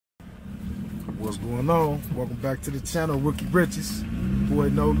What's going on? Welcome back to the channel, Rookie Riches. Boy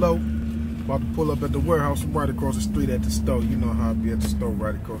No Low. About to pull up at the warehouse. I'm right across the street at the store. You know how I be at the store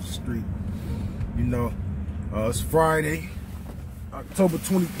right across the street. You know, it's Friday, October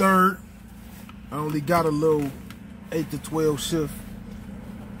 23rd. I only got a little 8 to 12 shift.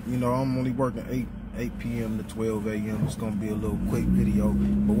 You know, I'm only working 8 p.m. to 12 a.m. It's gonna be a little quick video.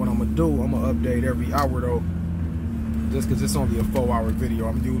 But what I'm gonna do, I'm gonna update every hour though. Just because it's only a 4-hour video.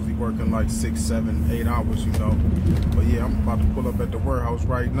 I'm usually working like 6, 7, 8 hours, you know. But yeah, I'm about to pull up at the warehouse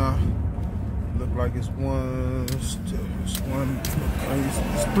right now. Look like it's 3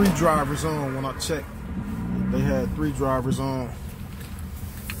 drivers on when I checked. They had 3 drivers on.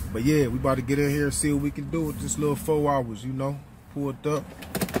 But yeah, we about to get in here and see what we can do with this little 4 hours, you know. Pulled up.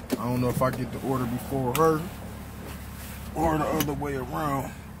 I don't know if I get the order before her or the other way around.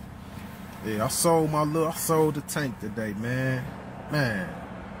 Yeah, I sold the tank today, man.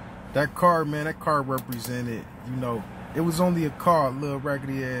 That car represented, you know, it was only a car, a little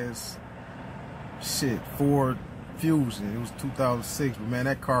raggedy ass shit, Ford Fusion. It was 2006, but man,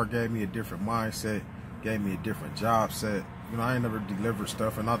 that car gave me a different mindset, gave me a different job set. You know, I ain't never delivered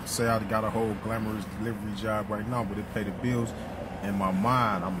stuff, and not to say I got a whole glamorous delivery job right now, but it paid the bills. In my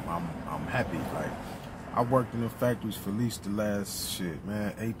mind, I'm happy. Like, I worked in the factories for at least the last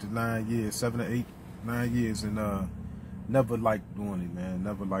 8 to 9 years, 7 to 8, 9 years, and never liked doing it, man.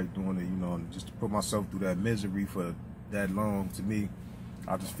 Never liked doing it, you know. And just to put myself through that misery for that long, to me,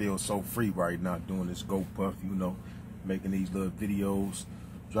 I just feel so free right now doing this Gopuff, you know, making these little videos,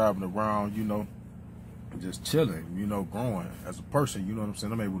 driving around, you know, just chilling, you know, growing as a person. You know what I'm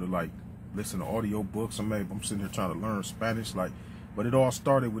saying? I'm able to like listen to audio books. I'm sitting here trying to learn Spanish, like. But it all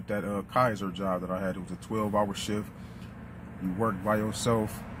started with that Kaiser job that I had. It was a 12-hour shift. You work by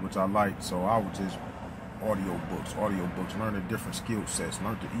yourself, which I liked. So I would just audio books, learning different skill sets,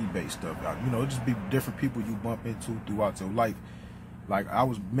 learn the eBay stuff. You know, just be different people you bump into throughout your life. Like, I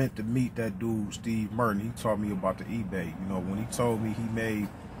was meant to meet that dude, Steve Merton. He taught me about the eBay. You know, when he told me he made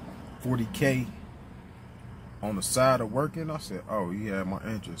 40K on the side of working, I said, oh, he had my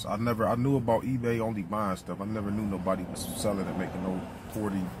interest. I knew about eBay only buying stuff. I never knew nobody was selling and making no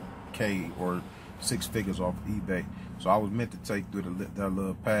 40K or 6 figures off eBay. So I was meant to take through that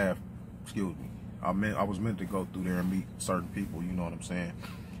little path. Excuse me. I was meant to go through there and meet certain people, you know what I'm saying?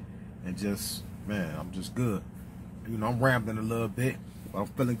 And just, man, I'm just good. You know, I'm rambling a little bit, but I'm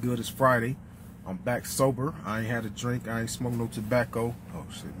feeling good. It's Friday. I'm back sober. I ain't had a drink. I ain't smoked no tobacco. Oh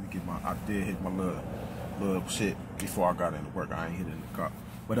shit, let me get I did hit my little shit before I got into work. I ain't hit it in the car.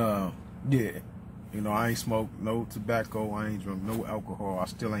 But yeah, you know, I ain't smoked no tobacco. I ain't drunk no alcohol. I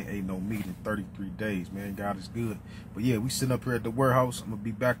still ain't ate no meat in 33 days, man. God is good. But yeah, we sitting up here at the warehouse. I'm gonna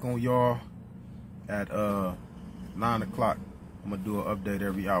be back on y'all at 9 o'clock. I'm gonna do an update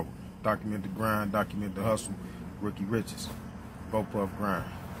every hour. Document the grind, document the hustle. Rookie Riches, Gopuff grind.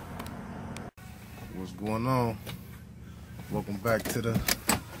 What's going on? Welcome back to the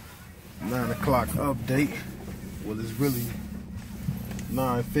 9 o'clock update. Well, it's really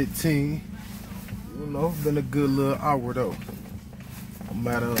 9:15. You know, been a good little hour though. I'm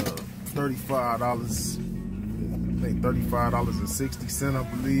at $35. I think $35.60, I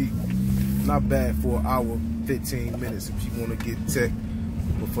believe. Not bad for an hour, 15 minutes if you want to get tech.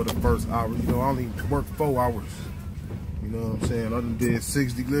 But for the first hour, you know, I only work 4 hours. You know what I'm saying? I done did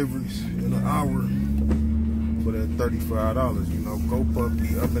 6 deliveries in an hour for that $35. You know, Gopuff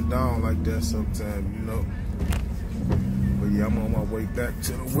be up and down like that sometimes, you know. But yeah, I'm on my way back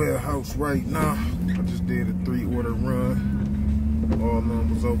to the warehouse right now. I just did a 3-order run. All of them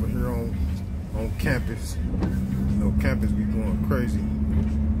was over here on campus. You know, campus be going crazy.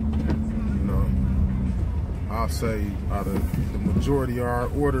 You know, I'll say out of the majority of our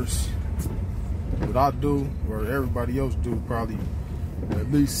orders, what I do, or everybody else do, probably at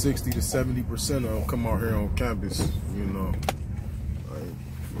least 60 to 70% of them come out here on campus, you know, like,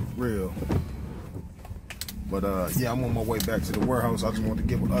 for real. But yeah, I'm on my way back to the warehouse. I just wanted to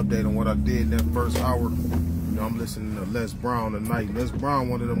give an update on what I did in that first hour. You know, I'm listening to Les Brown tonight. Les Brown,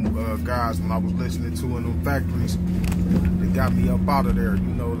 one of them guys when I was listening to in them factories, that got me up out of there.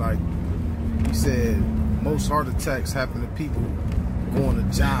 You know, like he said, most heart attacks happen to people going to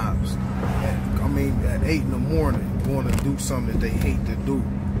jobs at 8 in the morning, going to do something that they hate to do,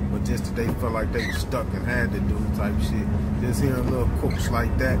 but just that they felt like they were stuck and had to do type shit. Just hearing little quotes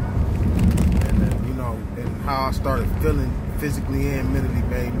like that, and then, you know, and how I started feeling physically and mentally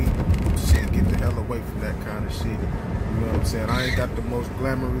made me get the hell away from that kind of shit. You know what I'm saying? I ain't got the most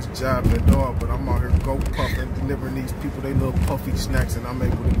glamorous job at all, but I'm out here Gopuffing, delivering these people they little puffy snacks, and I'm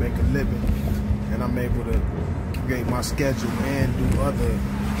able to make a living, and I'm able to create my schedule and do other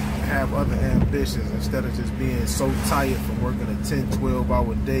have other ambitions instead of just being so tired from working a 10,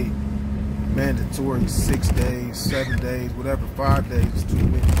 12-hour day, mandatory 6 days, 7 days, whatever. 5 days is too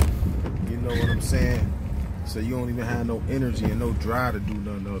many. You know what I'm saying? So you don't even have no energy and no drive to do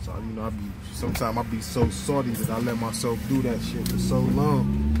nothing else. You know, sometimes I be so salty that I let myself do that shit for so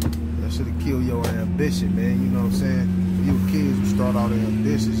long. That should have killed your ambition, man. You know what I'm saying? When you were kids, you start out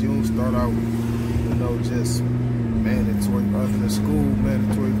ambitious. You don't start out, you know, just mandatory, other than school,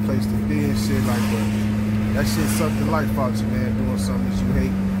 mandatory place to be and shit like that. That shit sucked the life out you, man, doing something that you hate.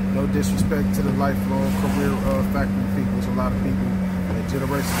 No disrespect to the lifelong career factory people. There's a lot of people, a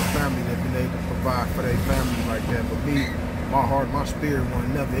generation of family that been able to provide for their family like that. But me, my heart, my spirit was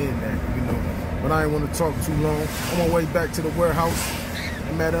never in that, you know. But I ain't want to talk too long. On my way back to the warehouse,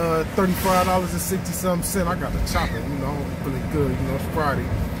 I'm at $35.60-something. I got the chopper, you know, I'm feeling good. You know, it's Friday.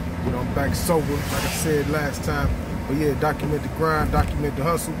 You know, I'm back sober, like I said last time. But yeah, document the grind, document the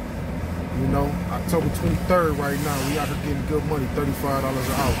hustle. You know, October 23rd right now, we out here getting good money, $35 an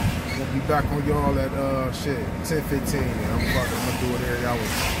hour. We'll be back on y'all at 10:15, and I'm gonna do it every hour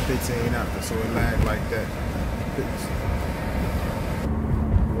 15 after, so it lag like that.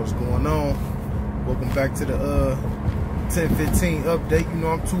 What's going on? Welcome back to the 10:15 update. You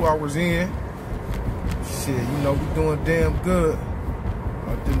know, I'm 2 hours in. Shit, you know, we doing damn good.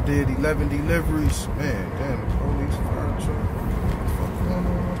 I done did 11 deliveries. Man, damn, the police, fire truck. What the fuck going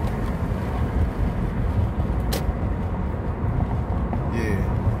on? Yeah.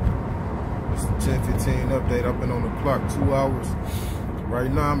 It's the 10:15 update. I've been on the clock 2 hours.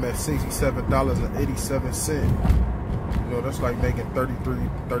 Right now I'm at $67.87. You know, that's like making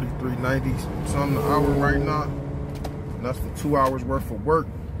 $33.90 something an hour right now. And that's for 2 hours worth of work.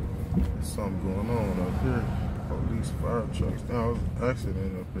 There's something going on up here. Police, fire trucks. There was an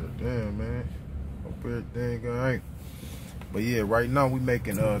accident up here. Damn, man. Hope everything alright. But yeah, right now we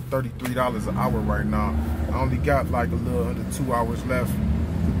making $33 an hour right now. I only got like a little under 2 hours left.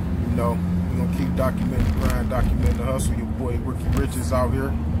 You know, we're gonna keep documenting the grind, documenting the hustle. Your boy Ricky Rich is out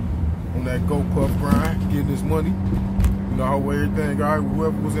here on that Gopuff grind, getting his money. You know, how everything alright with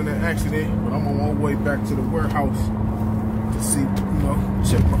whoever was in that accident. But I'm on my way back to the warehouse to see, you know,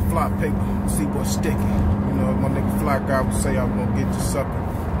 check my fly paper, see what's sticking. You know, my nigga Fly Guy would say I'm gonna get you sucker. You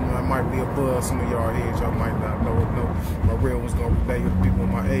know, it might be above some of y'all heads, y'all might not know it. No, my real one's gonna relate with people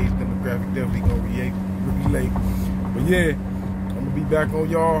my age demographic, definitely gonna relate. But yeah, I'm gonna be back on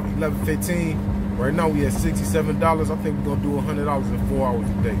y'all 11:15. Right now we at $67. I think we're gonna do $100 in 4 hours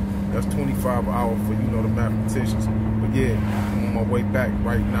a day. That's $25 an hour for, you know, the mathematicians. But yeah, I'm on my way back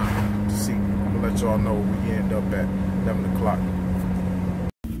right now to see. I'm gonna let y'all know where we end up at 11 o'clock.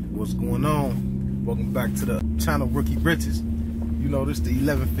 What's going on? Welcome back to the channel Rookie Riches. You know, this is the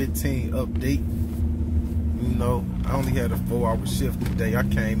 11:15 update. You know, I only had a 4-hour shift today. I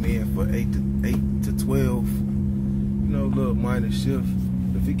came in for 8 to 12. You know, a little minor shift.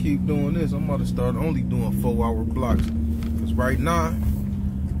 If we keep doing this, I'm about to start only doing 4-hour blocks. Cause right now,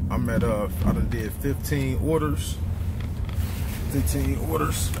 I'm at I done did 15 orders. 15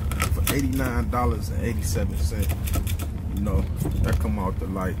 orders for $89.87. You know, that come out to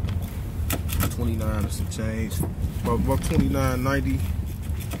like 29 and some change. About $29.90.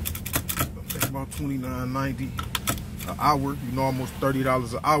 I think about $29.90 an hour. You know, almost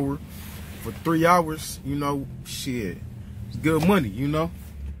 $30 an hour for 3 hours. You know, shit, it's good money. You know,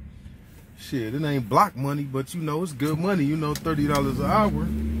 shit, it ain't block money, but you know, it's good money. You know, $30 an hour.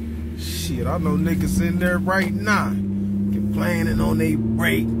 Shit, I know niggas in there right now complaining on they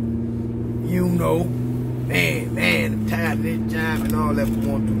break. You know, man, I'm tired of this job and all that, but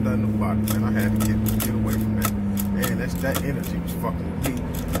won't do nothing about it, man. I had to get away from that. Man, that energy was fucking with me.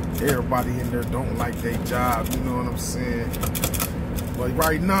 Everybody in there don't like their job, you know what I'm saying? But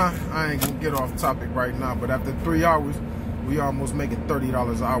right now, I ain't gonna get off topic right now, but after 3 hours, we almost making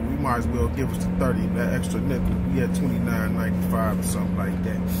 $30 an hour. We might as well give us the 30, that extra nickel. We at $29.95 or something like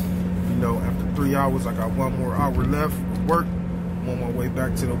that. You know, after 3 hours, I got 1 more hour left of work. I'm on my way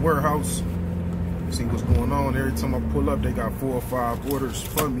back to the warehouse. See what's going on. Every time I pull up, they got 4 or 5 orders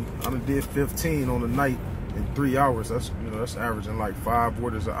for me. I done did 15 on the night in 3 hours. That's, you know, that's averaging like 5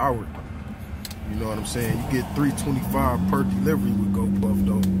 orders an hour. You know what I'm saying? You get $3.25 per delivery with GoPuff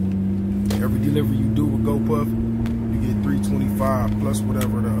though. Every delivery you do with GoPuff, you get $3.25 plus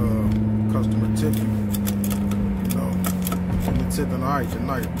whatever the customer tip you. You know, and the tipping alright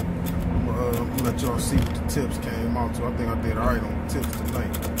tonight. I'm gonna let y'all see what the tips came out to. I think I did alright on the tips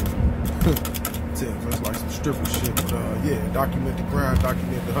tonight. Tips, that's like some stripper shit. But yeah, document the grind,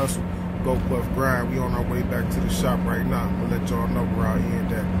 document the hustle. GoPuff grind. We on our way back to the shop right now. I'm gonna let y'all know where I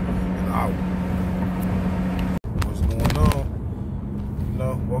end at in an hour. What's going on? You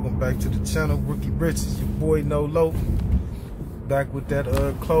know, Welcome back to the channel, Rookie Riches. Your boy No Low. Back with that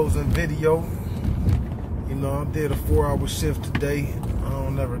closing video. You know, I did a 4-hour shift today. I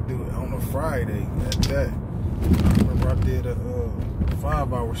don't never do it on a Friday at that. I remember I did a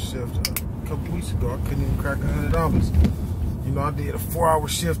 5-hour shift a couple weeks ago. I couldn't even crack $100. You know, I did a 4-hour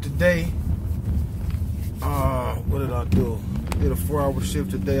shift today. What did I do? I did a 4-hour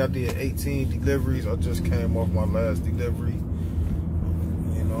shift today. I did 18 deliveries. I just came off my last delivery.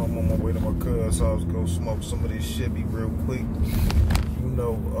 You know, I'm on my way to my cousin's house. Go smoke some of this shit, be real quick. You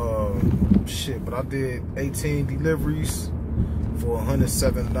know, shit. But I did 18 deliveries for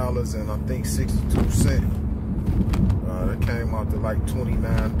 $107 and I think 62 cents. That came out to like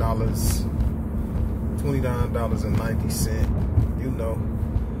 $29.90. You know,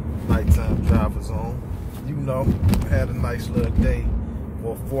 nighttime drivers on. You know, had a nice little day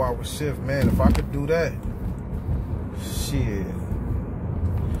for a 4-hour shift. Man, if I could do that, shit,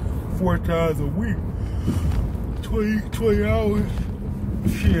 4 times a week, 20 hours,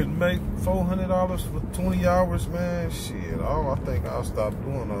 shit, make $400 for 20 hours, man, shit. I think I'll stop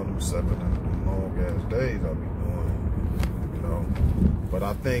doing all them 7 long ass days I'll be doing, you know. But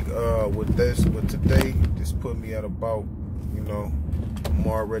I think with today, this put me at about, you know, I'm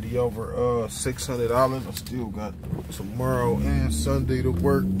already over $600. I still got tomorrow and Sunday to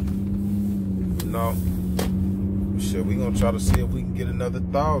work. You know, shit, we gonna try to see if we can get another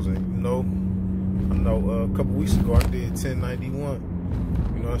 1,000. You know, I know a couple weeks ago I did 1091.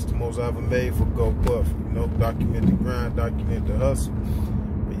 You know, that's the most I ever made for Gopuff. You know, document the grind, document the hustle.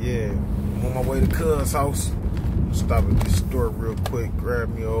 But yeah, I'm on my way to Cuz house. Stop at this store real quick,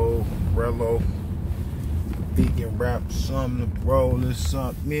 grab me old Rello. Vegan wrap, something to roll this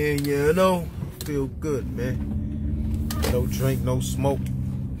up, man. You know, feel good, man. No drink, no smoke.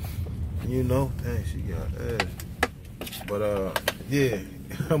 You know, dang, she got ass. But yeah,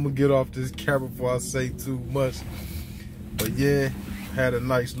 I'm gonna get off this camera before I say too much. But yeah, had a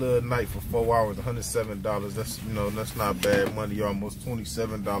nice little night for 4 hours, $107. That's, you know, that's not bad money. Almost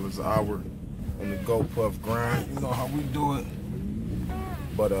 $27 an hour on the Gopuff grind. You know how we do it.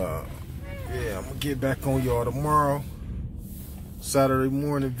 But yeah, I'm gonna get back on y'all tomorrow. Saturday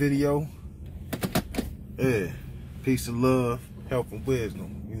morning video. Yeah. Peace and love, health and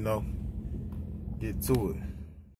wisdom, you know. Get to it.